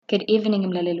Good evening,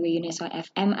 mlaleli we-Uniswa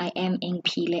FM. I am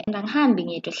Ingphile. Angihambi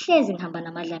ngedwa, hlezi ngihamba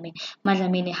naMadlamini.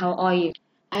 Madlamini, how are you?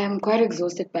 I am quite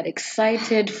exhausted but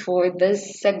excited for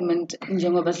this segment.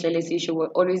 Njengoba sihlele sisho, we're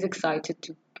always excited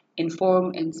to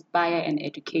inform, inspire, and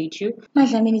educate you.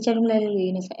 Madlamini, tshela umlaleli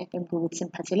we-Uniswa FM ukuthi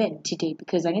simphatheleni today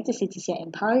because angithi sithi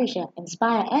siya-empower,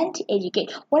 inspire, and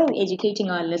educate. What are we educating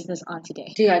our listeners on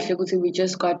today? We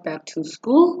just got back to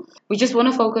school. We just want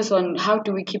to focus on how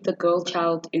do we keep the girl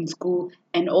child in school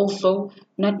and also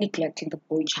not neglecting the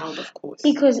boy child, of course.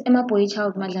 Because my boy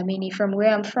child, Madlamini, from where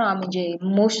I'm from,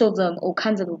 most of them, or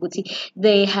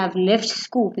they have left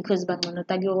school because because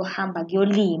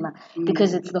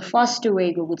it's the faster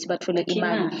way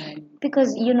imali.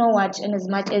 Because you know what, and as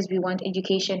much as we want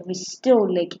education, we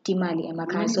still like imali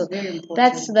emakhaya. So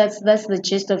that's the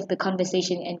gist of the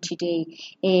conversation. And today,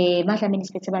 Madlamini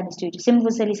siphethe studio.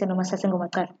 Simvuselise noma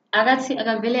sasengomaqala. Akathi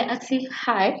akavele athi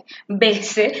hi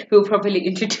bese we'll properly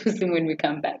introduce him when we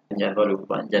come back. We've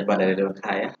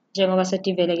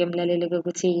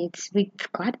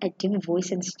got a dim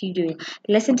voice in studio.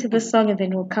 Listen to this song and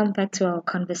then we'll come back to our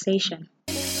conversation.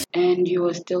 And you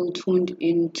are still tuned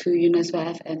into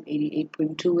Uniswa FM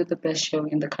 88.2 with the best show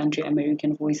in the country,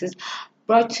 American Voices,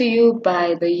 brought to you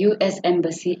by the U.S.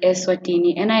 Embassy,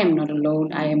 Eswatini. And I am not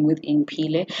alone. I am with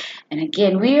Ingphile. And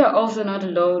again, we are also not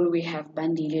alone. We have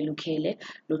Bandile Lukele,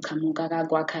 Lukamugaga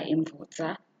Gwaka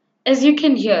Imvutsa. As you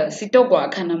can hear,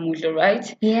 Sitogwaka Namulo,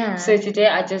 right? Yeah. So today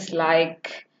I just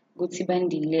like Gutsi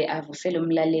Bandile, Avuselo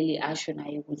Mlaleli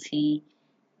Ashonayo Gutsi.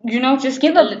 Just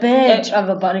give a bit of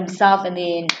about himself and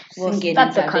then we'll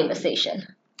start the conversation.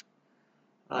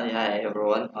 Hi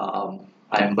everyone.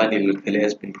 I'm Bani Lukele,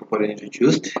 has been properly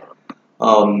introduced.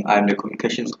 I'm the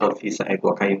communications officer at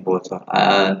Gwaka Imvutsa.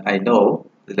 And I know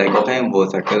that Gwaka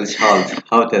Imvutsa, girl child,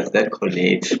 how does that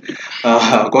correlate?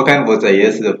 Gwaka Imvutsa,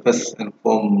 yes, is the first and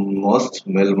foremost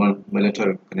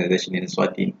military organization in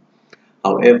Swatini.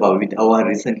 However, with our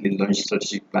recently launched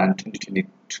strategic plan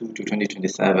 2022 to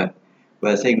 2027, we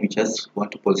are saying we just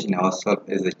want to position ourselves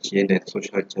as a gender and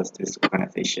social justice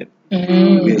organization.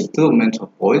 We are still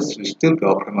mental voice, we still be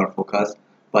our primary focus,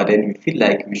 but then we feel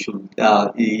like we should,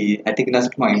 I think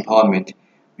that's my empowerment.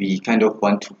 We kind of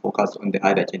want to focus on the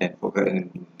other gender and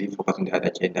focus on the other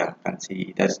gender and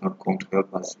see that's not going to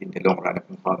help us in the long run of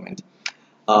empowerment.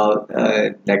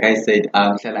 Like I said,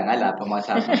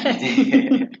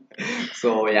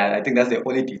 so yeah, I think that's the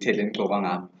only detail in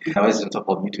Klobangam. That was just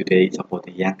about me today. It's about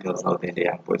the young girls out there, the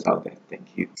young boys out there.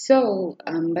 Thank you. So,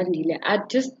 Bandile,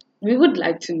 we would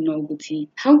like to know, Guti,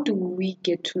 how do we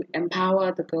get to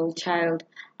empower the girl child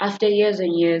after years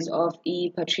and years of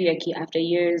patriarchy, after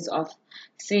years of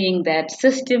seeing that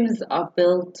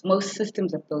most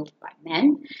systems are built by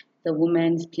men. The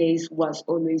woman's place was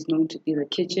always known to be the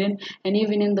kitchen, and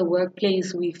even in the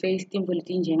workplace, we faced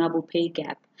njengabo pay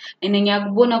gap. And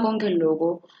ngiyakubona konke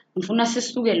lokho, ngifuna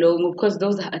sisuke lokho because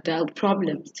those are adult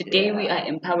problems. Today we are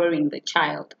empowering the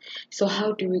child. So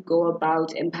how do we go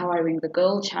about empowering the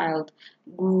girl child?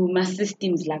 Kuma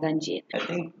systems laganje. I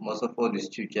think most of all is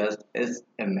to just, as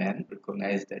a man,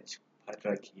 recognize that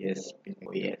patriarchy has been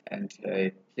for years, and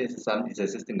it's a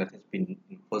system that has been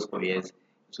enforced for years.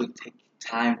 It will take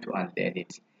time to unlearn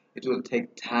it. It will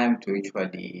take time to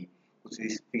actually put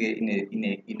this figure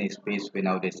in a space where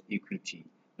now there's equity,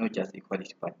 not just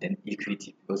equality, but then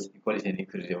equity, because equality and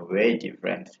equity are very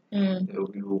different. So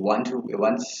we want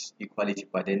equality,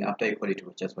 but then after equality,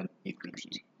 we just want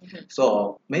equity.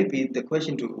 So maybe the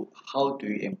question to how do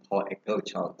you empower a girl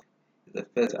child is the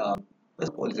first of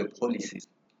all is the policies.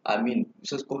 I mean, it's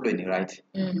just colony, right?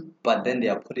 But then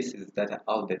there are policies that are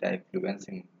out there that are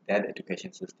influencing that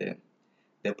education system.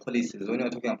 The policies, when you're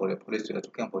talking about the policy, we're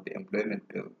talking about the employment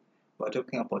bill. We're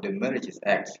talking about the Marriages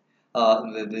Act.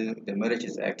 The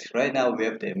Marriages Act. Right now, we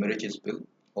have the Marriages Bill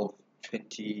of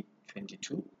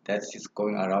 2022 that is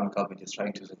going around. Government is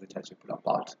trying to sensitize people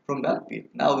about. From that bill,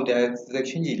 now there's a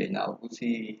change now. We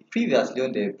see previously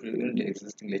on the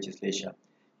existing legislation,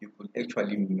 you could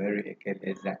actually marry a girl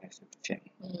as young as 10.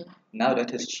 Now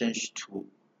that has changed to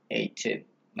 18.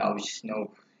 Now it's you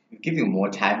give you more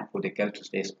time for the girl to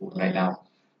stay at school right now,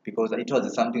 because it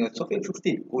was something that's so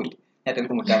 16 good. Go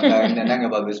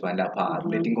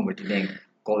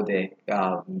there,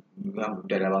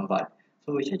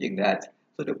 so we're changing that.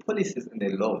 So the policies and the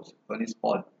laws on its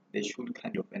own, they should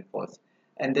kind of enforce.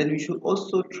 And then we should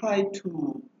also try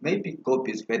to maybe go a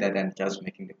bit further than just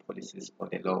making the policies or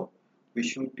the law. We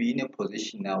should be in a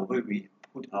position now where we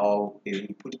put our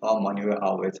money where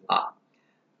our words are.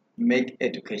 Make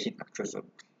education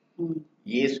accessible.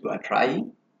 Yes, we are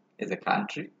trying as a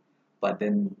country, but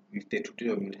then with the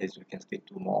tutorial methods we can still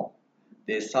do more.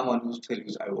 There's someone who still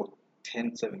uses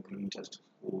 10, 7 kilometers to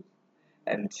school.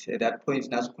 And at that point,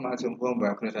 it's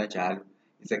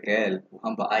a girl who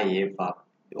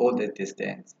all the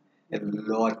distance. A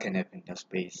lot can happen in that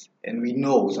space. And we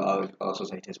know our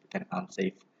society has become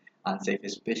unsafe,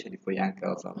 especially for young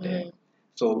girls out there.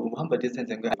 So, uhamba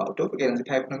distance and go about. Don't forget, as a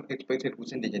expected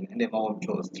within the and the amount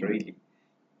of really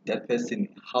that person.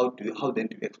 How then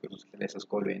do you expect to less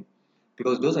school in?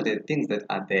 Because those are the things that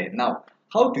are there. Now,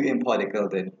 how do you empower the girl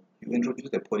then? You introduce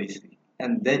the policy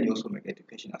and then you also make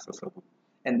education accessible.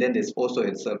 And then there's also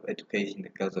a self-education, the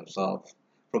girls themselves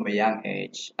from a young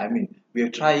age. I mean, we're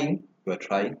trying.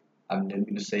 I'm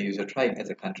going to say you're trying as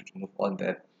a country to move on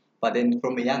there. But then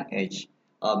from a young age,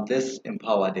 let's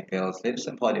empower the girls, let's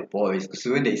empower the boys. Because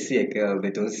when they see a girl, they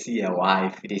don't see a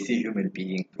wife, they see a human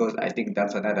being. Because I think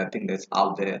that's another thing that's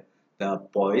out there. The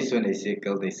boys, when they see a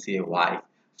girl, they see a wife.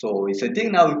 So it's a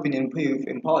thing now we've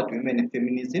empowered women in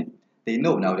feminism. They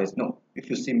know now there's no. If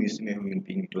you see me a human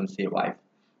being, you don't see a wife.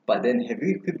 But then have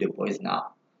you equipped the boys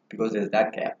now? Because there's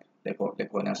that gap, the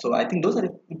corner. So I think those are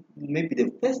maybe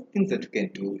the first things that you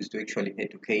can do is to actually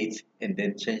educate and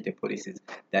then change the policies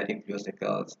that includes the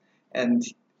girls. And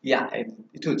yeah,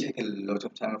 it will take a lot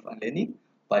of time of unlearning,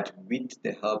 but with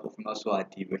the help of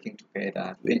Maswati working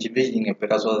together, envisioning a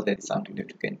better world, that's something that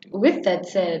you can do. With that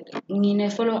said,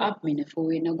 ngine follow up mina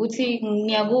fowena ukuthi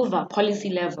ngiyakuva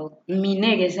policy level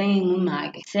mina ke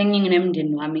sengingumake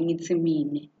senginginemndeni wami ngithi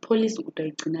mina police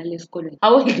utayigcina lesikolweni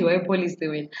awudliwa ipolice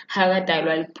wena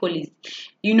hakadalwa ipolice.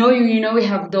 You know we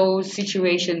have those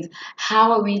situations.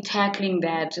 How are we tackling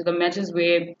that? The matters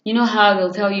where how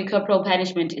they'll tell you corporal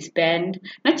punishment is banned,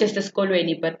 not just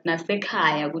esikolweni but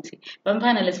nasekhaya ukuthi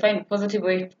bamfana, let's find a positive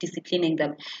way of disciplining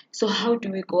them. So how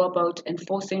do we go about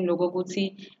enforcing lokho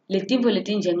ukuthi letimvo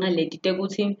letinjengaleti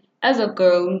tekuthi as a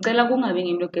girl ngicela kungabi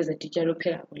ngimi logeza titshalo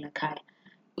phekako lakhaya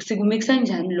sikumikisa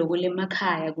njani loko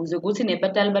lemakhaya kuze kuthi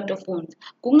nebatali batofunda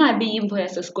kungabi yimvo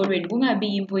yasesikolweni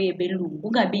kungabi yimvo yebelungu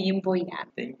kungabi yimvo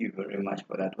yami. Thank you very much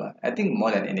for that one. I think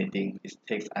more than anything, it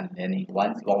takes unlearning.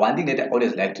 One thing that I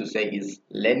always like to say is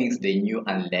learning is the new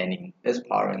unlearning. As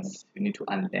parents, you need to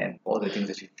unlearn all the things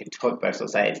that you've been taught by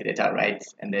society that are right,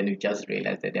 and then you just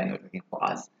realize that they are not working for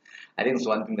us. I think it's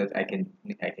one thing that I can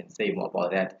say more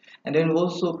about that. And then we're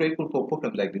also grateful for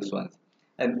programs like this ones.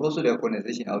 And also the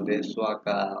organization out there,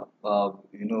 SWACA,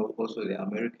 also the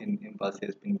American Embassy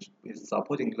is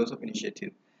supporting lots of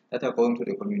initiatives that are going to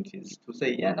the communities to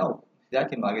say, yeah, no,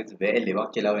 that markets vele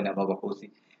bakutshela wena baba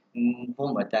Nkosi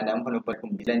mfombatana mfana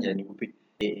ukukhombisa njani kuphi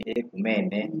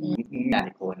ekumene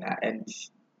ngale khona. And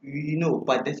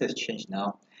but this has changed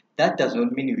now. That does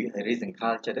not mean we are raising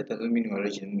culture. That doesn't mean we are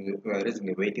raising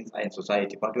the way things are in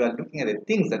society. But we are looking at the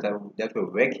things that were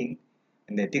working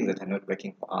and the things that are not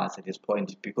working for us at this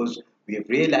point, because we have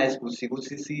realized the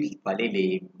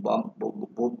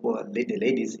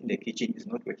ladies in the kitchen is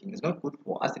not working. It's not good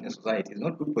for us in the society. It's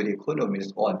not good for the economy and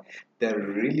so on. There are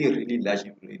really, really large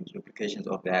implications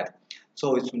of that.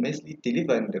 So it's mostly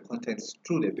delivering the contents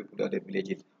through the people of the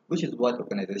villages, which is what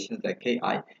organizations like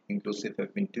KI Inclusive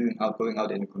have been doing, going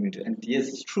out in the community. And yes,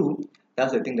 it's true.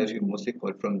 That's the thing that we mostly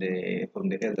got from the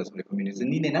elders of the community.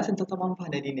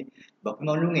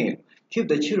 Keep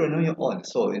the children on your own.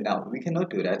 So now we cannot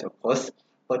do that, of course.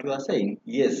 But we are saying,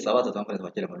 yes, can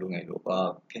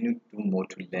you do more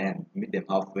to learn? Meet them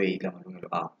halfway.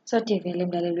 So divele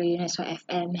mlaleli we-UNISA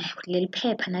FM leli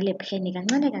phepha nale pheni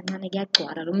kancane kancane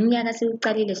kuyagcwala lo mnyaka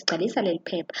siwuqalile sigcwalisa leli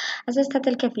phepha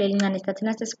asesithatha likhefu lelincane sithathe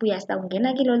nasesibuya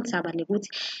sawungena kilolu dzaba lekuthi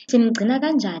simgcina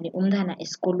kanjani umntwana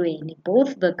esikolweni,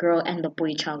 both the girl and the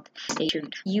boy child. Stay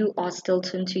tuned. You are still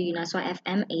tuned to UNISA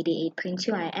FM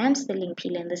 88.2. I am Sterling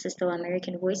Pila and this is still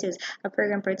American Voices, a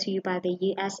program brought to you by the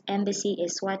US Embassy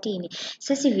Eswatini.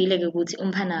 Sesivile ke ukuthi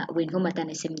umphana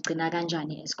wentombazane simgcina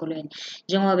kanjani esikolweni,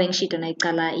 njengoba bengishito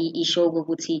nayicala ishow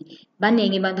ukuthi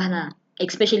baningi bantwana,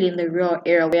 especially in the rural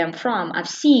area where I'm from,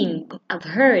 I've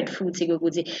heard futhi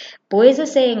ukuthi boys are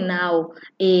saying now,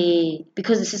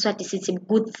 because this is what sithi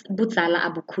budzala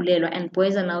abukhulelwa, and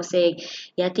boys are now saying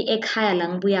yathi ekhaya la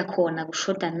ngibuya khona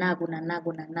kushoda naku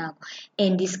nanaku nanaku,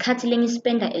 and isikhathi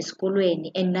lengispenda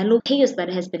esikolweni and nalo chaos that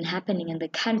has been happening in the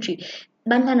country,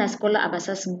 bantwana sikole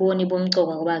abasasiboni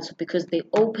bomcoka kwazo because they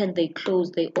open, they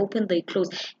close, they open, they close.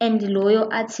 And loyo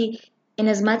athi, in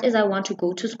as much as I want to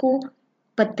go to school,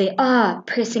 but there are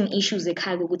pressing issues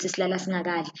ekhaya ukuthi silala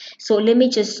singakadli, so let me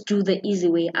just do the easy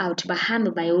way out,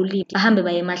 bahambe bayolima, bahambe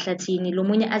baye emahlathini, lo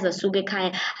munye azasuka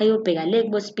ekhaya ayobheka le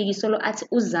kubosipiki solo athi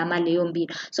uzama leyo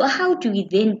mpilo. So how do we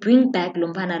then bring back lo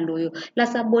mfana loyo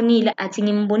lasabonile athi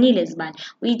ngimbonile zibani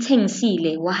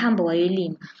uyithengisile wahamba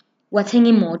wayolima wathenga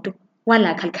imoto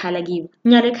wala khalkhala kibo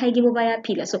nyalo ekhaya kibo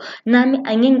bayaphila, so nami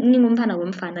ngingumfana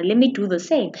womfana, let me do the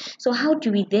same. So how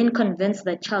do we then convince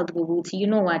that child ukuthi, you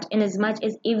know what, in as much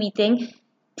as everything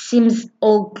seems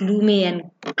all gloomy and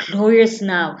glorious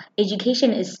now,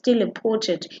 education is still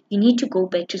important. You need to go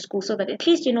back to school so that at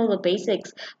least you know the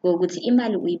basics ngokuthi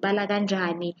imali uyibala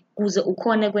kanjani kuze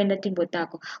ukhone kwenta tintfo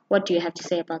takho. What do you have to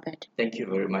say about that? Thank you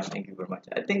very much. Thank you very much.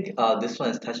 I think this one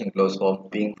is touching close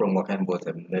of being from Wakambot,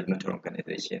 a military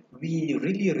organization. We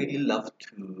really, really love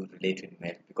to relate with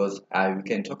men because we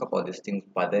can talk about these things,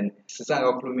 but then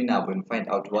Sisanga Klumina, when find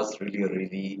out what's really,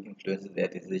 really influences their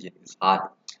decision is hard.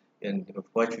 And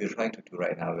what we're trying to do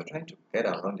right now, we're trying to get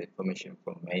around the information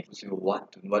from men to see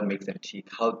what makes them tick,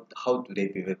 how do they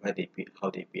behave,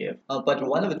 how they behave. But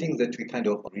one of the things that we kind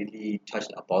of really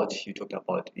touched about, you talked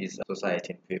about, is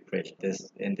society and peer pressure.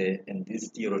 And these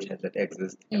stereotypes that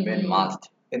exist, and men must.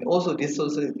 And also this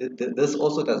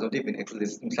also does not even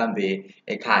exist in mhlambe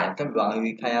ekhaya.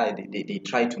 Mhlambe ekhaya they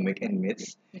try to make ends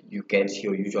meet. You get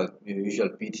your usual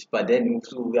beat, but then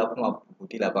uyaphuma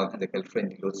ubhudila bang the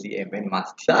girlfriend you see a man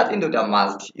must. That into the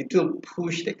must, it will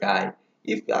push the guy.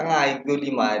 If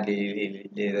igolima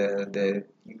the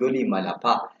igolima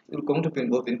lapa, you're going to be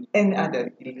involved in any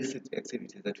other illicit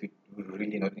activities that we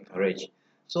really not encourage.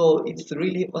 So it's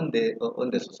really on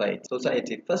the society.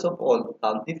 Society, first of all,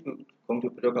 if we're going to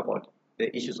talk about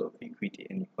the issues of equity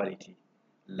and equality,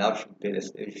 love should be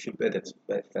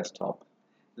the first top.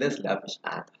 Let's love each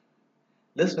other.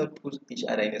 Let's not put each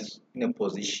other in a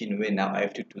position where now I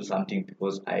have to do something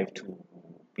because I have to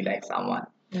be like someone.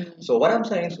 So what I'm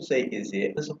trying to say is,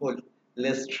 first of all,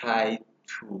 let's try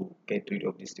to get rid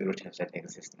of the stereotypes that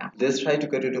exist now. Let's try to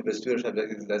get rid of the stereotypes that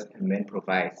exist that a man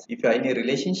provides. If you are in a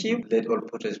relationship, let all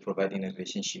parties provide in a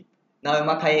relationship. Now,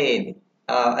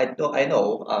 I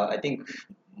think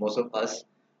most of us,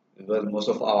 well, most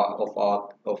of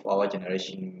our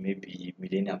generation, maybe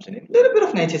millennials and a little bit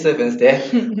of 97s there,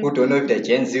 who don't know if they're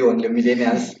Gen Z or the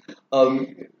millennials.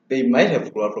 They might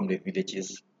have grown up from the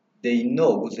villages. They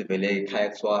know who's a vele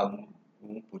kayakwa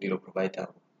provider.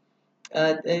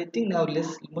 I think now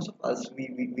most of us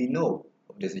we know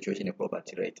of the situation of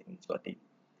poverty rate in Swati.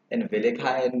 And vele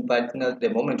kaya, but now the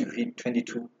moment you hit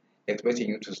 22, expecting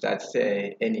you to start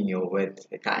earning your worth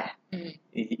kaya.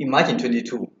 Imagine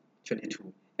 22.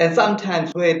 And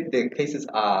sometimes where the cases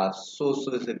are so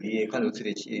severe, kind of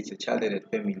it's a child-headed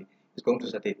family, it's going to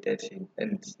start at 13.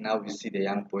 And now we see the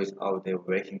young boys out there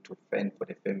working to fend for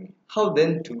the family. How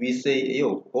then do we say,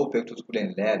 yo, go back to school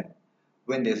and learn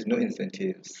when there's no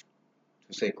incentives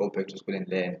to say go back to school and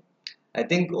learn? I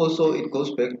think also it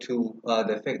goes back to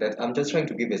the fact that I'm just trying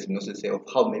to give a synopsis of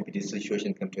how maybe this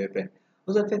situation came to happen.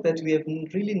 Was the fact that we have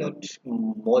really not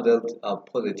modeled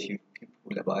positive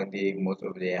people about the most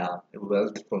of their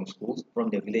wealth from schools,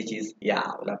 from the villages.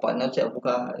 Yeah, like, but not I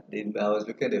was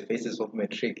looking at the faces of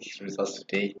metric results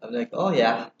today. I'm like, oh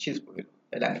yeah, she's good.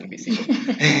 I'm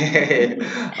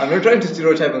not trying to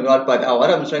stereotype or not, but what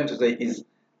I'm trying to say is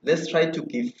let's try to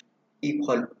give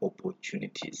equal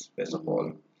opportunities first of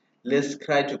all. Let's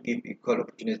try to give equal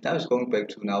opportunities. Now it's going back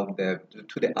to now the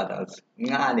adults.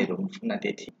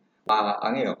 Angeke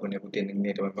akhone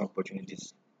ukuthi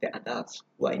opportunities. The adults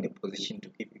who are in a position to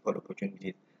give equal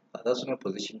opportunities, adults in a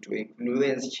position to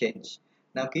influence change.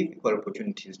 Now give equal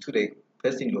opportunities to the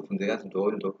person who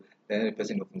then the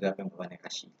person who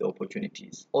the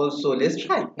opportunities. Also, let's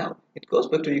try. Now it goes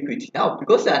back to equity. Now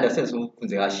because they understand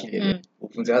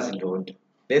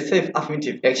let's say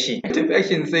affirmative action. Affirmative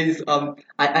action says,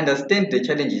 I understand the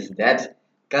challenges that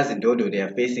Kazindodo they are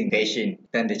facing patient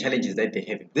than the challenges that they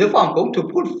have. Therefore, I'm going to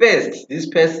put first this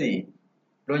person.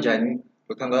 Lonjani,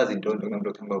 because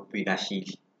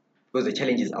the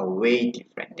challenges are way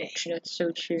different there. That's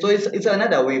so true. So it's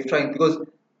another way of trying because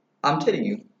I'm telling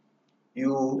you,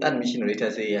 you admission rate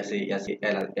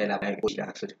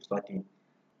starting.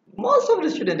 Most of the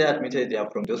students that are admitted they are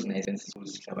from those nice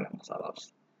schools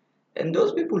suburbs. And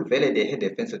those people value they had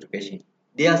defense education.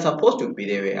 They are supposed to be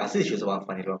there. As issues one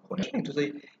funny trying to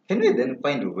say, can we then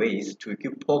find ways to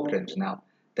equip programs now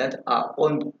that are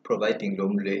on providing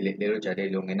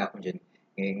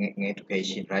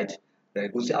education, right?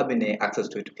 Good access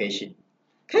to education.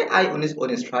 Okay, I honest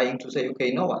trying to say, okay,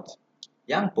 you know what?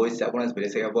 Young boys are going to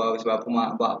say about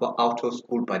out of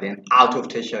school, but then out of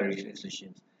tertiary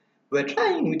institutions. We're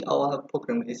trying with our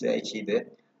program SIH there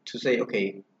to say,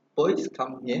 okay, boys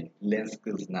come here, learn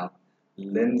skills now.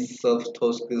 Learn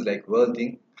self-taught skills like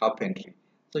welding, carpentry,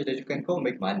 so that you can go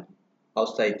make money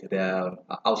outside the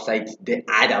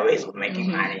other ways of making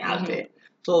money out there.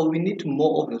 So we need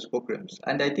more of those programs,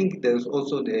 and I think there's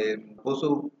also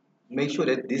make sure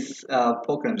that these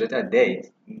programs that are there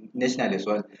nationally as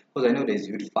well, because I know there's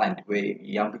youth fund where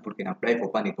young people can apply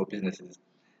for funding for businesses.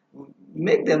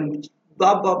 Make them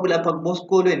lapha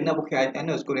bosikolweni nabo I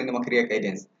know esikolweni ama-career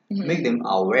guidance, make them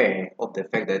aware of the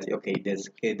fact that okay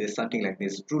there's something like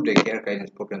this through the career guidance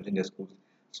programs in the schools.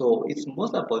 So it's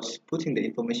most about putting the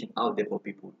information out there for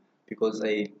people, because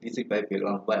I visit Bible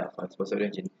on fire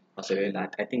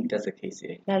I think that's the case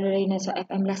here. Lalela so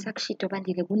FM la sakushito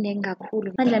bandile kuningi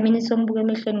kakhulu. Madlamini sombuka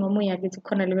emehlweni ngomoya kithi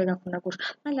khona lewe ngafuna kusho.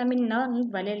 Madlamini nawe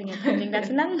ngivalele ngephandle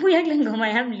ngathi nangibuya kule ngoma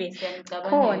yami le.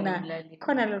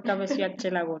 Khona lo gaba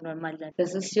siyakutshela kona Madlamini.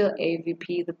 This is your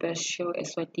AVP, the best show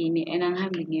Eswatini, and I'm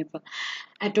having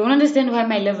I don't understand why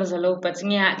my levels are low, but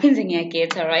I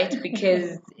get right,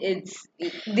 because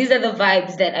these are the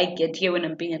vibes that I get here when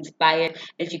I'm being inspired,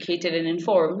 educated, and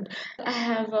informed. I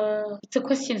have it's a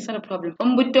question, it's not a problem.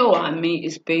 Umbuto wami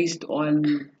is based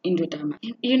on Indodamas.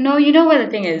 You know what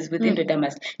the thing is with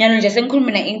Indodamas. Nyano nje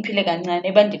sengikhuluma na ingiphile kancane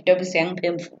ebanditobe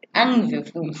siyangipemfu.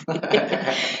 Angive futhi.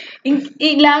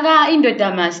 Ilaga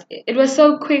Indodamas. It was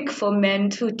so quick for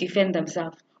men to defend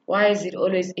themselves. Why is it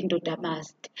always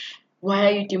Indodamas? Why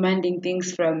are you demanding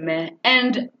things from men?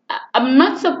 And I'm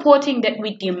not supporting that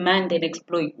we demand and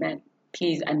exploit men.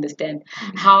 Please understand.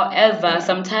 However,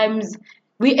 sometimes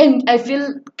I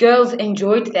feel girls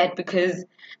enjoyed that because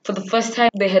for the first time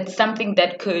they had something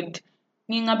that could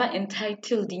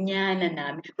entitled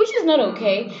nami, which is not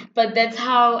okay, but that's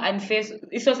how unfair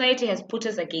society has put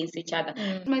us against each other.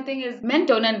 My thing is, men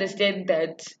don't understand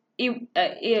that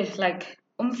if like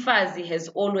umfazi has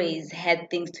always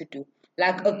had things to do.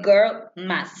 Like a girl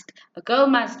must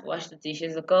wash the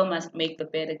dishes, a girl must make the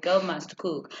bed, a girl must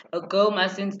cook, a girl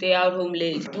mustn't stay out home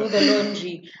late, do the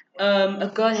laundry.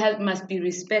 A girl must be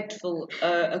respectful.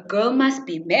 A girl must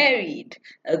be married.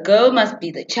 A girl must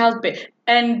be the childbearer.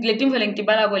 And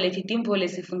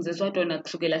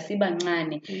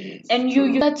and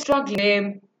you start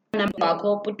struggling.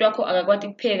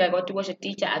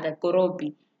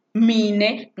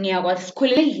 Mine ngiyakwazi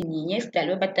sikhulele endlini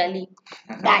sidalwe badali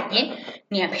kanye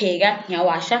ngiyapheka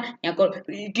ngiyawasha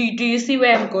do you see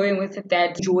where I'm going with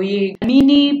that? Enjoying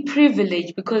mini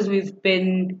privilege because we've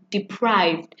been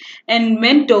deprived, and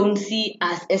men don't see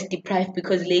us as deprived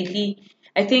because lately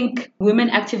I think women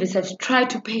activists have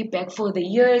tried to pay back for the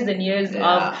years and years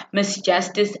of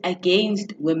misjustice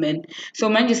against women. So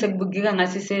man just say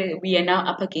we are now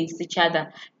up against each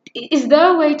other. Is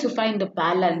there a way to find the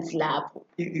balance, lab?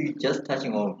 You're just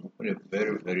touching on a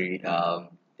very, very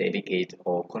delicate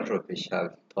or controversial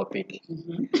topic.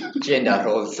 Gender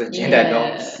roles and gender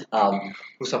norms.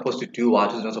 Who's supposed to do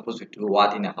what, who's not supposed to do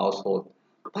what in a household.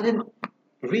 But then,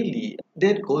 really,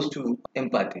 that goes to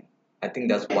empathy. I think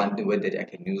that's one word that I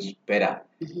can use better.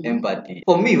 Empathy.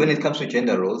 For me, when it comes to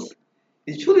gender roles,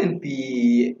 it shouldn't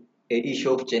be an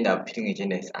issue of gender, pitting a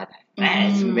gender is other.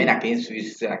 It's men against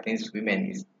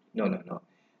women. No.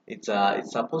 It's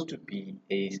supposed to be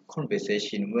a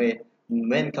conversation where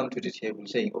men come to the table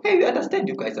saying, okay, we understand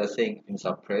you guys are saying you've been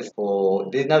suppressed for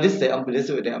this. Now this is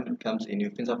where the ambulance comes in.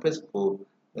 You've been suppressed for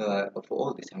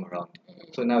all this time around.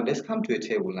 So now let's come to a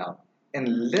table now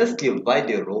and let's divide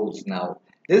the roles now.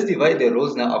 Let's divide the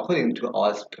roles now according to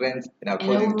our strengths and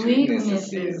according to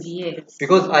weaknesses. Yes.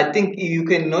 Because I think you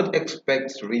cannot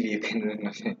expect really.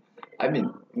 I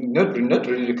mean, not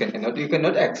really. You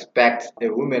cannot expect a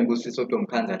woman who sits on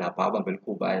Kanza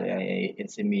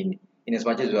in as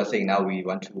much as we are saying now we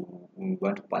want to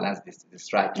balance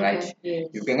this right. Yes.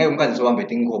 You can have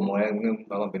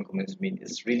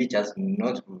it's really just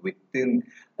not within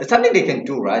something they can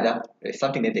do rather. It's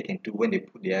something that they can do when they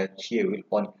put their cheer will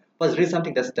on. But it's really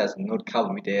something that does not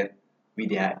come with their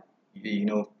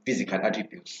physical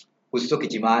attributes. So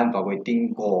it's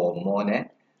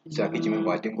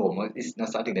not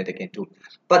something that they can do.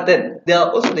 But then there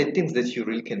are also the things that you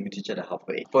really can meet each other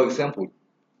halfway. For example,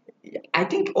 I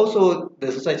think also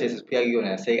the society is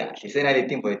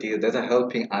that are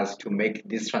helping us to make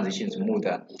these transitions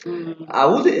smoother.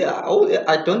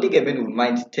 I don't think a man would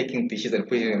mind taking dishes and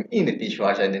putting them in the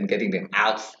dishwasher and then getting them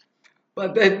out.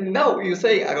 But then now you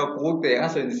say I got work there,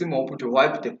 answer in the same to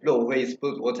wipe the floor where you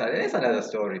spilled water. That's another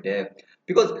story there.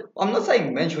 Because I'm not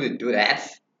saying men should do that,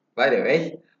 by the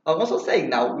way. I'm also saying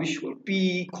now we should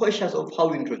be cautious of how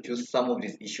we introduce some of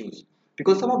these issues.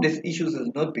 Because some of these issues is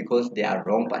not because they are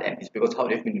wrong, but it's because how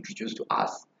they've been introduced to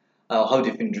us, how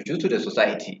they've been introduced to the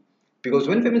society. Because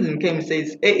when feminism came, it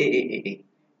says, hey,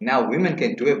 now women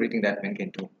can do everything that men can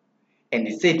do. And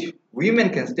it said women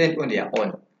can stand on their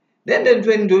own. Then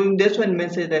that's when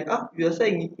men say that you are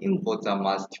saying imports are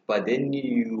must, but then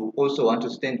you also want to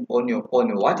stand on your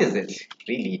own. What is it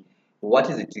really? what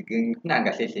is it? Do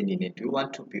you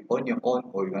want to be on your own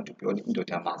or you want to be on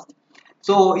indoda master?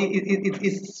 So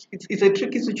it's a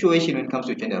tricky situation when it comes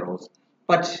to gender roles.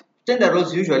 But gender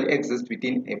roles usually exist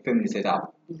within a family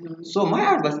setup. So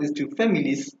my advice is to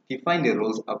families define the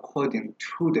roles according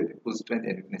to the people's strengths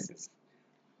and weaknesses.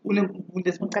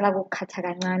 ngicela ukukhatha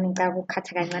kancane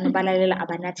ubalalela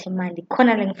abanathi imali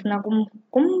khona le ngifuna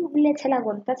kumlethela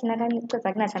kona thathi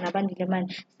nakaceda kunatha nabandile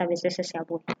manje sabe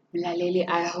sesiyabona. Mlaleli,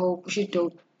 I hope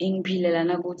Shido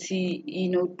ingiphilela ukuthi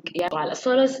yaqala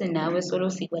solo sinawe solo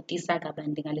sikwatisa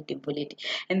kabanti ngale tempo leti.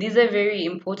 And these are very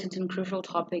important and crucial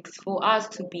topics for us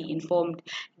to be informed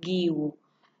kiwo.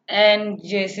 And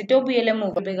nje sitobuyele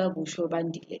emuva beka kusho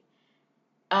bandile.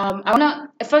 I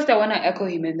wanna echo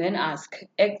him and then ask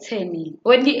ekutheni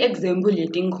when the example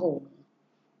letinkomo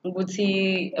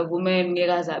ukuthi a woman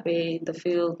ngeke abe in the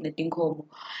field netinkomo,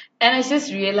 and I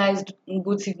just realized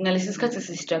ukuthi ngalesi sikhathi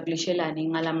sistruggleshelane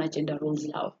ngalama gender roles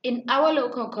lawo. In our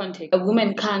local context, a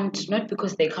woman can't, not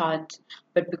because they can't,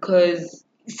 but because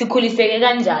sikhuliseke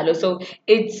kanjalo. So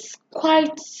it's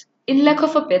quite, in lack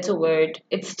of a better word,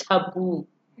 it's taboo.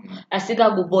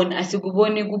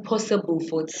 Asikuboni possible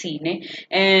for thine.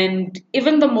 And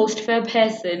even the most fair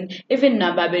person, even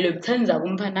nababelo buthanza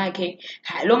kumpanakhe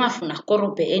halo ngafuna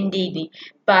korobhe endini,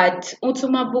 but uthi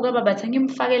umabuka babathi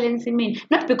ngimfakele ensimini,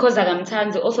 not because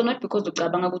akamthanzi, also not because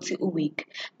ucabanga ukuthi weak,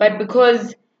 but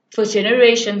because for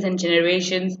generations and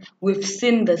generations we've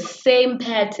seen the same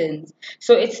patterns.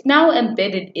 So it's now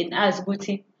embedded in us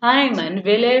ukuthi hi man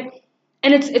vele.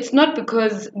 And it's not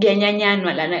because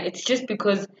it's just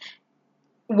because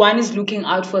one is looking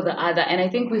out for the other. And I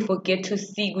think we forget to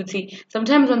see Guti.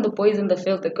 Sometimes when the boy is in the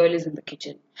field, the girl is in the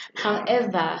kitchen.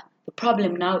 However, the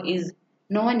problem now is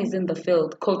no one is in the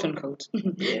field, quote unquote.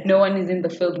 No one is in the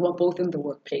field, we're both in the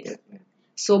workplace.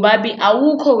 So babi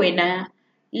awukho wena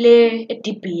le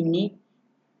etipini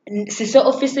sise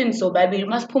officing, so baby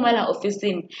must pumala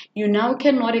officing. You now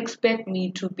cannot expect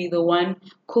me to be the one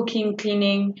cooking,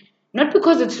 cleaning. Not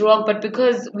because it's wrong, but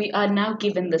because we are now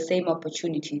given the same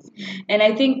opportunities. And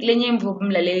I think let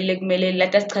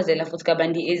us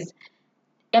is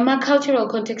Emma cultural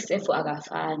context for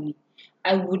agafani.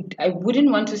 I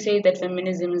wouldn't want to say that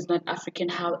feminism is not African.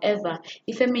 However,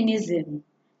 if feminism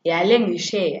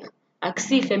share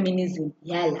akusi feminism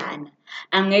yalana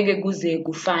angeke kuze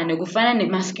kufana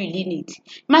nemasculinity.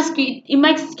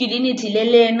 Masculinity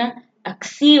lelena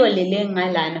akusiyo lele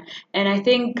ngalana. And I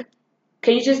think,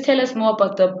 can you just tell us more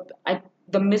about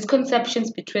the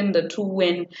misconceptions between the two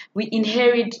when we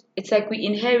inherit? It's like we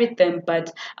inherit them,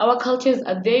 but our cultures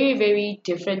are very, very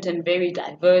different and very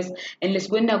diverse. And let's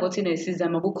go into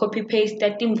go copy paste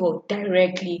that info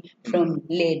directly from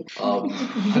Len.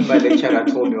 And my lecturer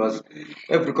told me was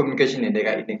every communication in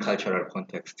a cultural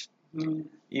context.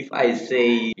 If I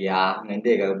say yeah,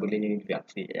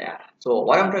 yeah. So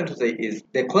what I'm trying to say is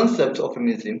the concept of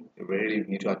feminism, we really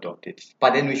need to adopt it.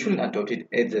 But then we shouldn't adopt it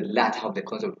as the latter of the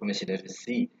concept of feminism that we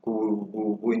see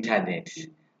go internet.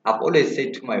 I've always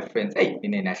said to my friends, hey,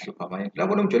 TikTok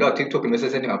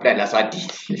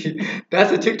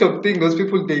that's a TikTok thing. Those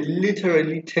people, they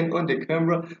literally turn on the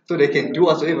camera so they can do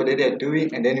whatever they are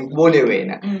doing and then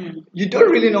you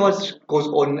don't really know what goes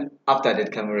on after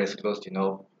that camera is closed,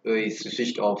 it's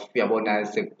switched off.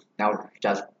 Now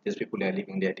just these people are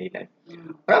living their day life.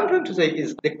 What I'm trying to say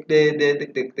is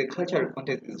the cultural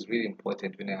context is really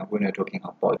important when we're talking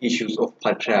about issues of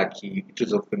patriarchy,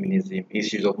 issues of feminism,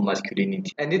 issues of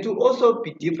masculinity. And it will also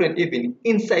be different even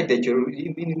inside the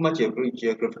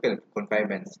geographical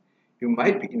confinements. You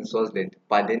might be in Swaziland,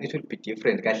 but then it will be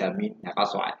different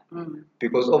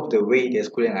because of the way the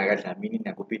schooling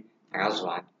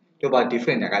about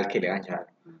different.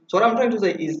 So what I'm trying to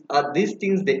say is these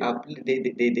things they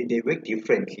work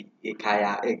differently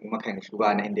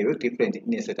and they work differently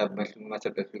in a setup.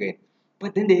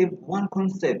 But then they have one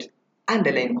concept,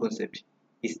 underlying concept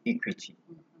is equity.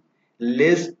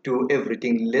 Let's do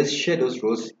everything, let's share those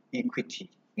roles equity.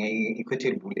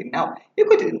 Now,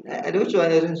 equity, I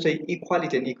don't say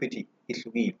equality and equity is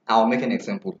real. I'll make an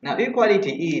example. Now,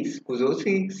 equality is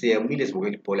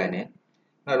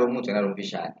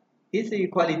it's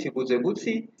equality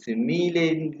kuze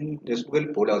simile nesibukela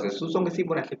ibhola ukuze sonke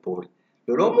sibona le bhola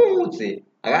lo muthi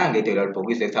akangethelwa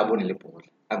libhokisi ekusabone le bhola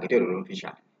angethelwa lo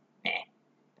mfishane.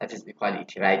 That is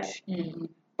equality, right?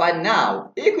 But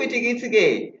now equity kithi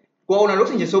ke kwaona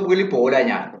lokho nje sobukela ibhola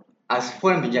nyana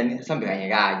asifone njani sambe kanye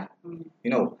kanye,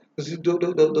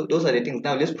 those are the things.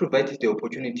 Now let's provide the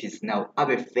opportunities now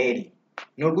abe fairly,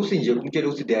 nokuthi nje umtshela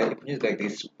ukuthi there are opportunities like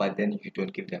this but then you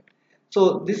don't give them.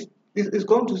 So this is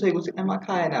going to say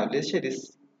emakhaya now let's share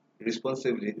this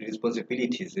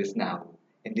responsibilities this now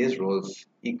in these roles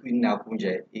in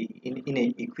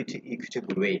an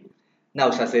equitable way. Now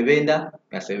uyasebenza,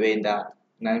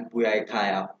 nabuya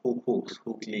ekhaya, who cooks,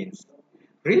 who cleans.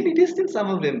 Really, these things, some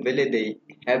of them vele they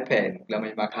happen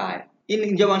kulamanye emakhaya.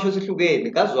 Njengoba ngisho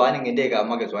sihlukene, kazwani ngenteka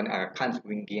makezwani akakhanzi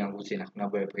kwinkinga ukuthi yena funa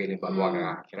abuye ephekele ubaba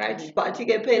wakhe, right?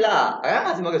 But-ke phela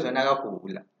akangazi makezwani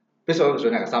akagula. Bese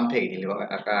makezwani akasamphekeli,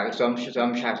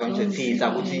 samthethisa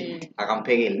ukuthi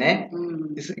akamphekeli, ne?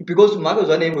 Because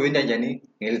makezwani eyingoyinto njani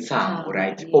ngelithambo,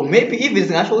 right? Or maybe even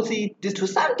singasho ukuthi to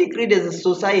some degree there's a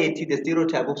society, the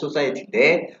stereotype of society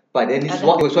there, but then it's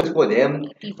what was for them.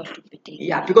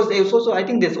 Yeah, because there's also, I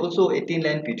think there's also a thin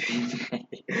line between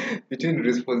between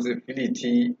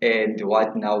responsibility and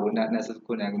what now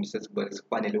nasesikhona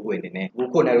kufanele ukwenze, ne?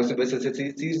 Kukhona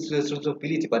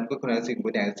responsibility, but kukhona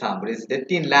singibona ngelithambo. There's the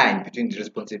thin line between the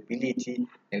responsibility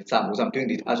and some, because I'm doing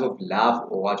it out of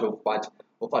love or out of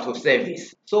out of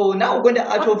service. So now we're going to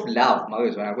out of love,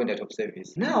 Magazwana going out of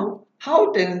service. Now,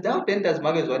 how then does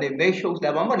Magazwana make sure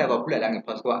that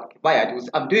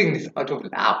I'm doing this out of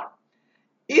love?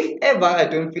 If ever I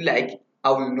don't feel like, I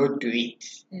will not do it.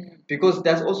 Because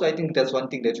that's also, I think that's one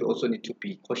thing that you also need to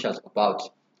be cautious about.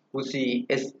 We see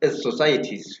as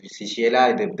societies, we see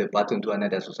share the baton to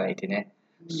another society, ne?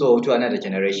 So to another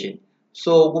generation.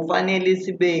 So we finally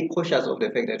be cautious of the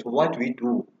fact that what we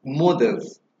do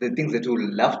models the things that we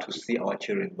would love to see our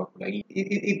children. Like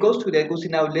it goes to that. Go see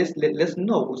now. Let's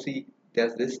know. Go see.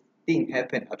 There's this thing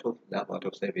happen out of love, out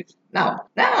of service. Now,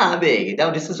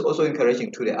 this is also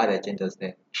encouraging to the other genders.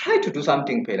 There, try to do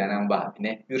something.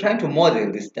 You're trying to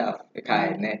model this stuff.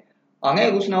 Okay, ne.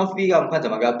 Angeke ukuthi nawufika mkhanza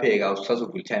makapheka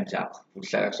usazovuka times yakho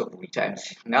uhlala kusovuka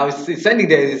times. Now it's sending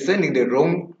the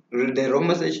wrong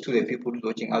message to the people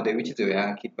watching out there, which is a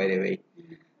young kid, by the way.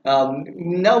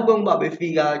 Now going back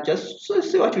befika, just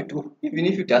see what you do. Even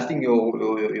if you're dusting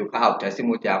your car, dusting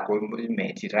what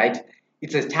you're right?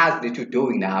 It's a task that you're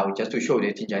doing now just to show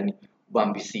that you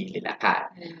bambisile la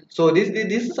car. So this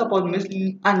is about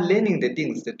mostly unlearning the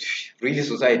things that really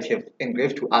society have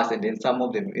engraved to us, and then some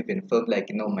of them even felt like,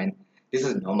 you know, man, this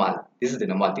is normal. This is the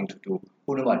normal thing to do.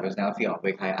 Who normal was now feel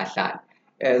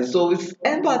so it's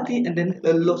empathy and then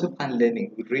a lot of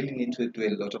unlearning. We really need to do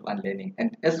a lot of unlearning.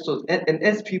 And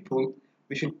as people,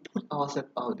 we should put ourselves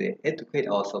out there, educate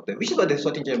ourselves there, which is what the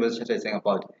Sorting Chambers is saying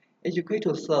about. Educate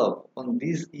yourself on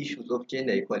these issues of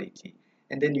gender equality.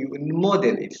 And then you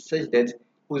model it such that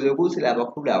who's what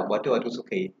was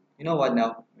okay. You know what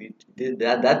now?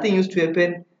 That thing used to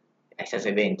happen as an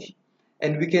event.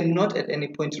 And we cannot at any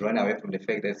point run away from the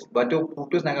fact that but I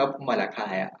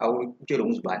will tell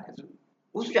you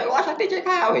washa stage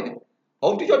ekhaya wena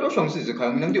awuthi uthi ushongisize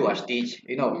ekhaya mina ngithi wastage,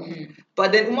 you know.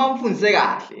 But then uma umfundise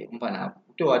kahle umfana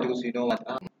uthi wathi ukuthi, you know what,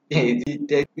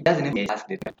 it doesn't make us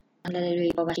that.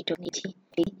 Umlaleli wabashidonithi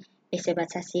bese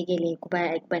bathi asikele kuba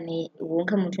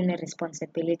wonke umuntu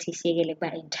une-responsibility siyekele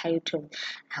kuba entitled.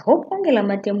 I hope konke la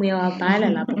matemu uyawabhala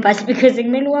lapho, but because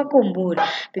kumele uwakhumbule,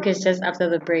 because just after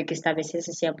the break istabe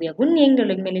sesiyabuya kuningi into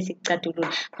lekumele sikucatulule.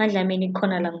 Mandla mina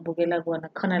khona la ngibukela kona,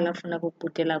 khona la ngifuna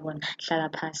ukubhudela kona, hlala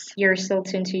phasi. You're still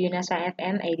tuned to UNISA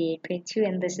FM 88.2,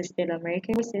 and this is still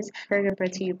American Voices, heard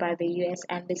brought to you by the US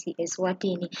Embassy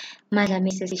Eswatini. Mandla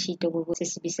mina sesishito ukuthi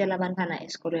sibisela abantwana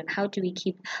esikolweni. How do we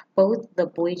keep both the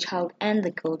boy child and the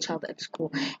girl child at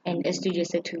school? And as Studio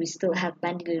said, we still have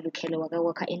Bandile Lukelo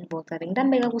Waka Involved.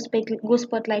 Go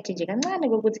spotlight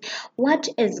what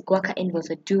is Gwaka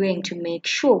Involved doing to make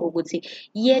sure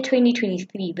year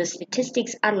 2023, the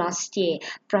statistics are last year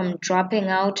from dropping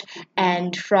out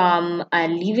and from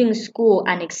leaving school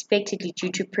unexpectedly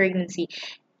due to pregnancy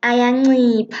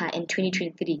ayancipha in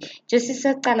 2023. Just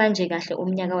isaqala nje kahle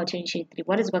umnyaka wa 2023,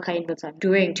 what is Gwaka Involved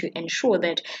doing to ensure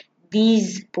that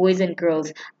these boys and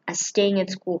girls are staying at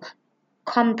school,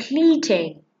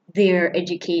 completing their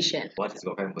education? What is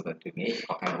Gwaka Involved doing?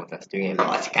 Gwaka Involved is doing a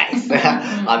lot, guys.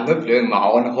 I'm not blowing my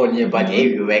own horn here, but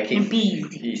hey, we're working.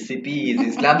 CPs,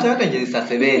 Islam,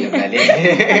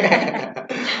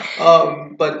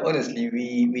 but honestly,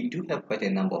 we do have quite a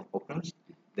number of programs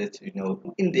that, you know,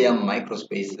 in their micro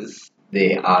spaces,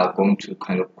 they are going to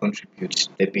kind of contribute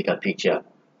the bigger picture.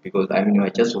 Because I mean, we're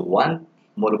just one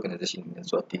small organization in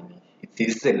Swatini.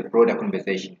 This is a broader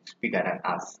conversation. It's bigger than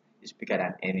us. It's bigger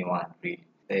than anyone, really.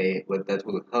 That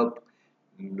will help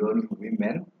young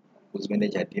women who's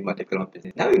manage a team at the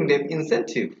business. Now, you them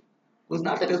incentive. Because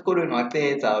now that is going on,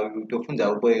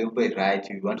 right,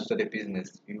 you want to start a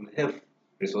business, you will have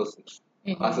resources,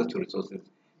 access to resources.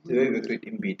 So we work with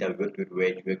Imbita, we work with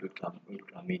Wedge, we work with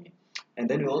Klamini. And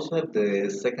then we also have the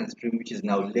second stream, which is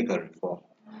now legal reform.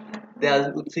 There's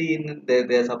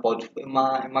about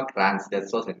grants that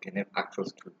sources can have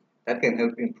access to. that can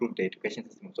help improve the education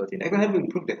system of Swatini, that can help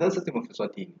improve the health system of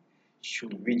Swatini.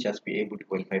 Should we just be able to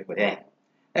qualify for that?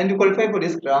 And to qualify for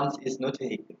these grants is not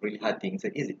a really hard thing, it's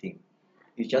an easy thing.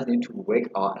 You just need to work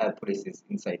our policies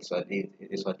inside Swatini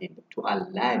to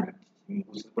align with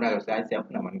inclusion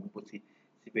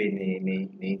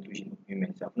of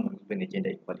women, gender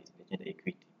equality, gender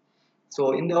equity.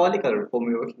 So in the legal reform,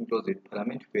 we're working closely with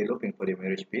Parliament. We're looking for the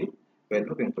marriage bill. We're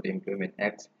looking for the Employment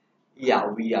Act. Yeah,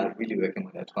 we are really working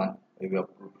on that one. We are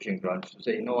pushing ground to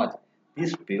say, you know what,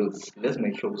 these bills, let's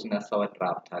make sure we not our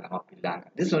draft and our pilanga.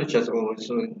 This is not just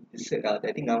also,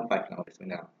 I think I'm 5 now.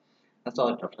 That's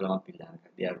our draft and our pilanga.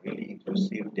 They are really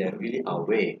inclusive. They are really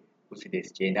aware who see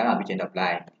this gender and gender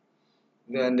blind.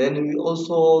 And then we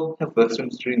also have work stream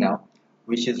 3 now,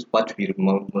 which is what we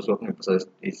most working process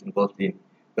is involved in.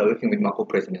 We are working with Marco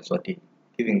President Swati,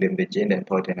 giving them the gender and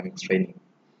power dynamics training.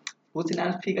 Who's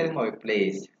in figuring out a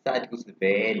place, that was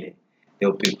very there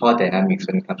will be power dynamics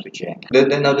when it comes to gender.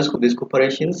 Then now these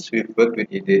corporations, we've worked with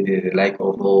the like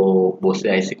of both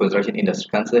the IC Construction Industry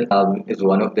Council. Is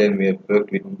one of them. We have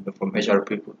worked with from HR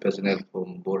people, personnel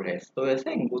from Borges. So we're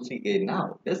saying,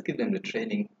 now let's give them the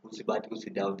training.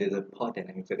 Down there's a power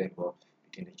dynamics that involved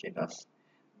between the genders.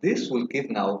 This will give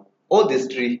now all these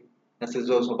three. This is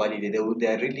also validated. They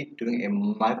are really doing a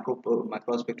micro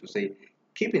aspect to say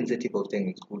keep incentive of staying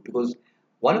in school, because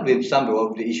one of the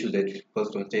issues that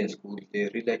first don't stay in school, they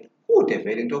really like, oh, they're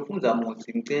failing to funza more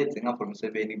things from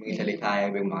 7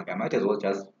 might as well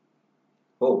just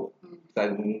go.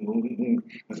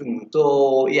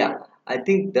 So yeah, I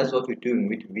think that's what we're doing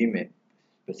with women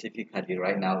specifically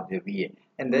right now, the VA.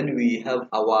 And then we have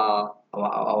our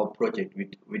project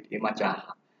with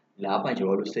Imajaha. Lapha nje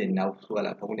waluseni now kusuka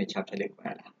lapha kune-chapter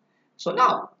lekhona la. So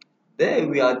now there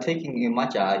we are taking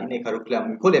Imajaha in a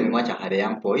curriculum. We call them Imajaha, the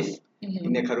young boys,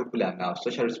 in a curriculum now.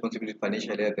 Social responsibility,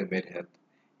 financial health, and mental health.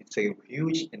 It's a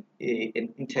huge and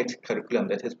an intact curriculum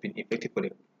that has been effective for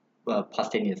the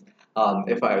past 10 years.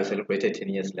 FIO celebrated 10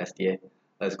 years last year.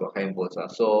 Let's go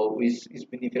So it's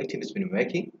been effective. It's been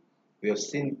working. We have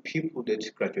seen people that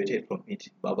graduated from it,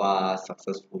 Baba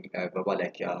successful, Baba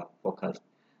like focused,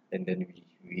 and then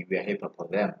we are happy for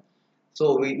them.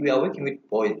 So we are working with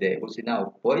boys there. You see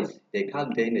now, boys, they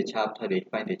come there in the chapter, they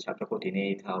find the chapter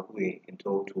coordinator who they can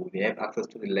talk to. They have access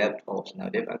to the laptops now.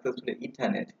 They have access to the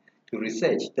internet to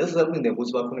research. This is something that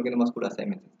was working on school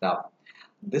assignments and stuff.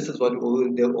 This is what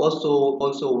they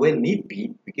also when need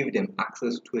be, we give them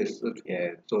access to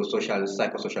social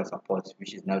psychosocial support,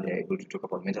 which is now they're able to talk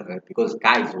about mental health. Because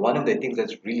guys, one of the things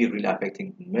that's really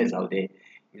affecting males out there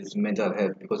is mental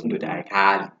health, because into the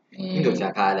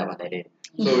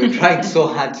so we're trying so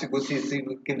hard to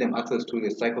give them access to the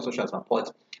psychosocial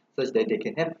support such that they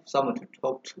can have someone to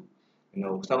talk to,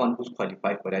 someone who's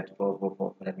qualified for that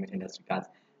for that mental health regards.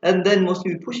 And then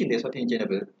mostly we're pushing the certain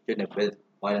gender-based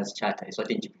violence charter, a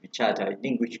certain GBV charter, I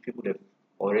think which people have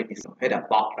already heard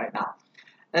about right now.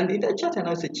 And in the charter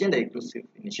now it's a gender inclusive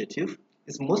initiative.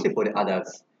 It's mostly for the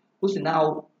adults. Who's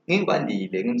now let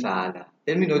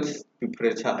me not be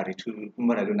predatory to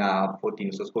Maradona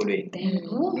 14 so school 18.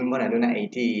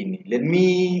 Let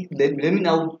me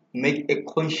now make a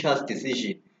conscious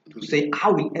decision to say I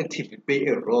will actively play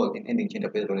a role in ending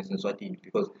gender-based violence in Swatini,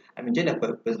 because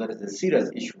gender-based violence is a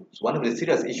serious issue. It's one of the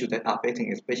serious issues that are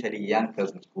affecting especially young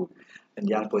girls in school, and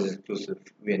young boys exclusive.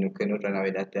 We cannot run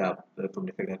away that from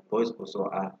the fact that boys also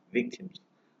are victims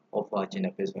of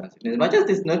gender-based violence. And as much as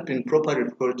it's not been properly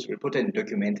reported and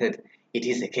documented, it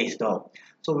is a case though.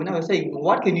 So when I was saying,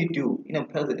 what can you do as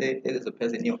a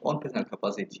person in your own personal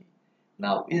capacity?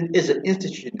 Now, as an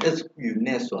institution, as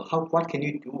UNESCO, what can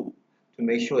you do to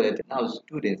make sure that now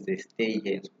students they stay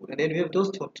here in school? And then we have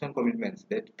those term commitments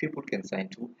that people can sign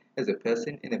to as a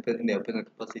person in their personal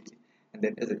capacity, and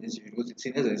then as an institution, because it's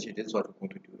seen as an institution, that's what we're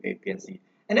going to do, A, B, and C.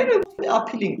 And then we're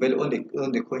appealing well on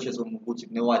the conscious of you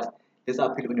know what, let's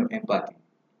appeal on your empathy.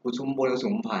 It's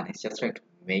just trying to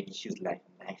make his life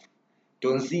nice.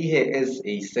 Don't see her as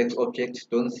a sex object.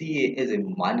 Don't see her as a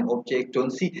money object.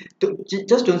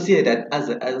 Just don't see her that as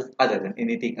other than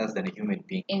anything else than a human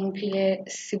being. In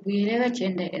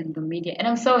gender in the media, and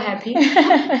I'm so happy.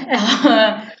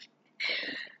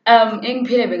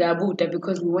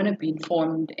 Because we want to be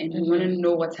informed and we want to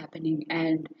know what's happening,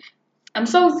 and I'm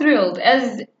so thrilled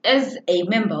as a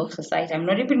member of society. I'm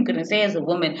not even gonna say as a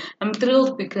woman. I'm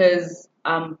thrilled because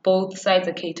both sides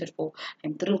are catered for.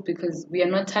 I'm thrilled because we are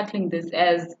not tackling this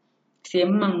as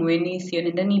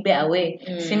nibe away,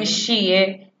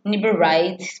 nibe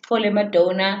right, pole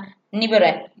Madonna, nibe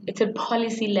right. It's a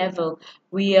policy level.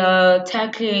 We are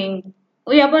tackling.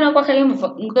 Uyabona kwakhe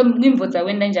ngimvutsa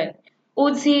wenda njani.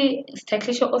 Uthi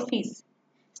taxation office.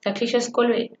 Taklisha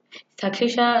Skolwe,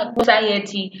 Taklisha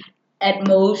society. At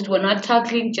most, we're not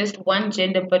tackling just one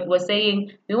gender, but we're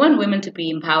saying we want women to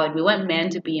be empowered, we want men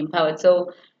to be empowered.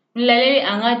 So, mlaleli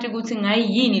angathi ukuthi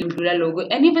ngayini lidlula lokho.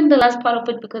 And even the last part of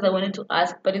it, because I wanted to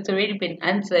ask, but it's already been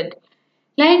answered.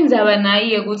 La indaba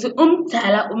nayo ukuthi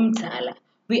umdala.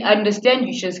 We understand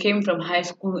you just came from high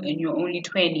school and you're only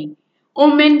 20.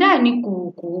 Umendani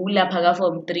gugu lapha ka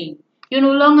form 3. You're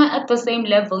no longer at the same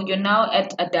level. You're now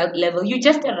at adult level. You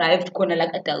just arrived corner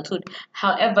like adulthood.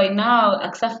 However, now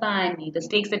akusafani. The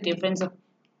stakes are different. So,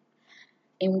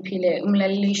 Impile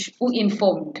umlalish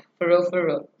informed for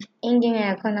real. Inkinga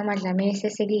yakhona Madlamini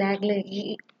sesikudlile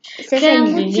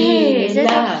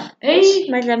Ngiyakutshela. Hey.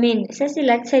 Madlamini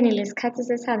sesila kutheni lesikhathi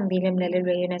sesihambile mlaleli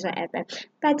we-Unezwa FM.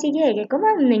 But-ke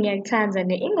ngoba mina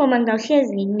ngiyakuthanda ingoma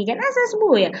ngawuhlezi nginika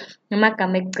nasesibuya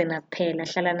namagama ekugcina kuphela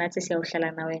hlala nathi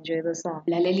siyawuhlala nawe enjoy the song.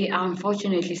 Laleli,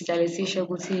 unfortunately, Stalisisha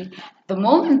Guti, the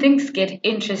moment things get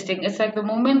interesting, it's like the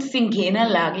moment singena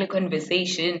la kule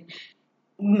conversation.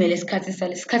 Shire,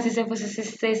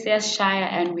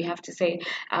 and we have to say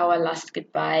our last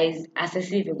goodbyes.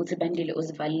 Thank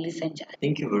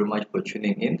you very much for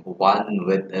tuning in. One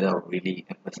word that I really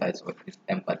emphasize on is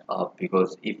empathy,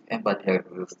 because if empathy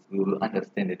helps, we will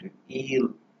understand that we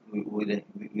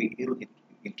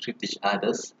treat each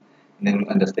others, and then we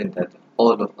understand that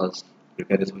all of us,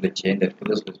 regardless of the gender,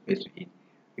 regardless of the space we're in,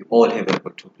 we all have a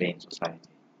role to play in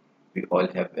society. We all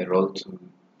have a role to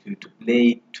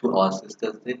play to our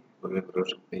sisters there, we have a role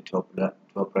to play to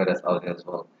our brothers out there as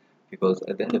well. Because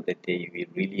at the end of the day, we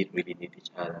really need each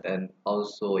other. And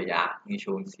also,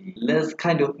 let's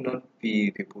kind of not be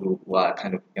people who are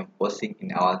kind of enforcing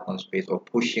in our own space or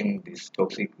pushing these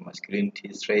toxic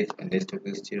masculinity traits and these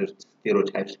toxic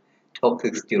stereotypes.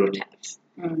 Because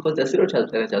the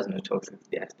stereotypes that are just not toxic,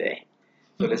 they are there.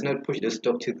 So let's not push those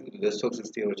toxic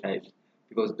stereotypes,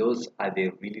 because those are the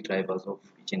really drivers of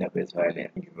gender-based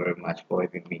violence. Thank you very much for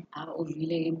having me. The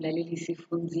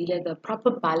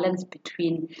proper balance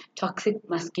between toxic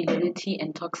masculinity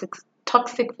and toxic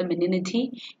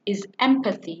femininity is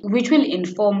empathy, which will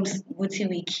inform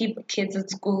we keep kids at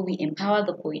school, we empower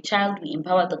the boy child, we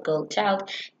empower the girl child.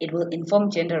 It will inform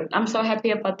gender. I'm so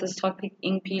happy about this topic,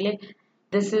 Ingpile.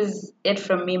 This is it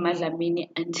from me, Madlamini.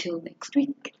 Until next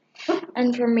week.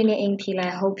 And from Mina Ingpila,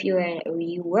 I hope you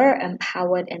were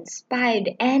empowered, inspired,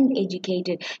 and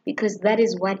educated, because that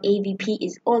is what AVP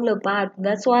is all about.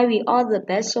 That's why we are the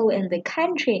best show in the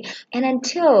country. And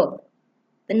until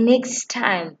the next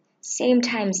time, same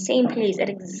place, at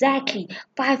exactly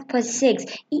 5:6,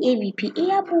 EAVP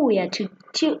Iabuya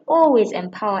to always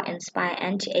empower, inspire,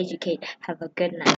 and to educate. Have a good night.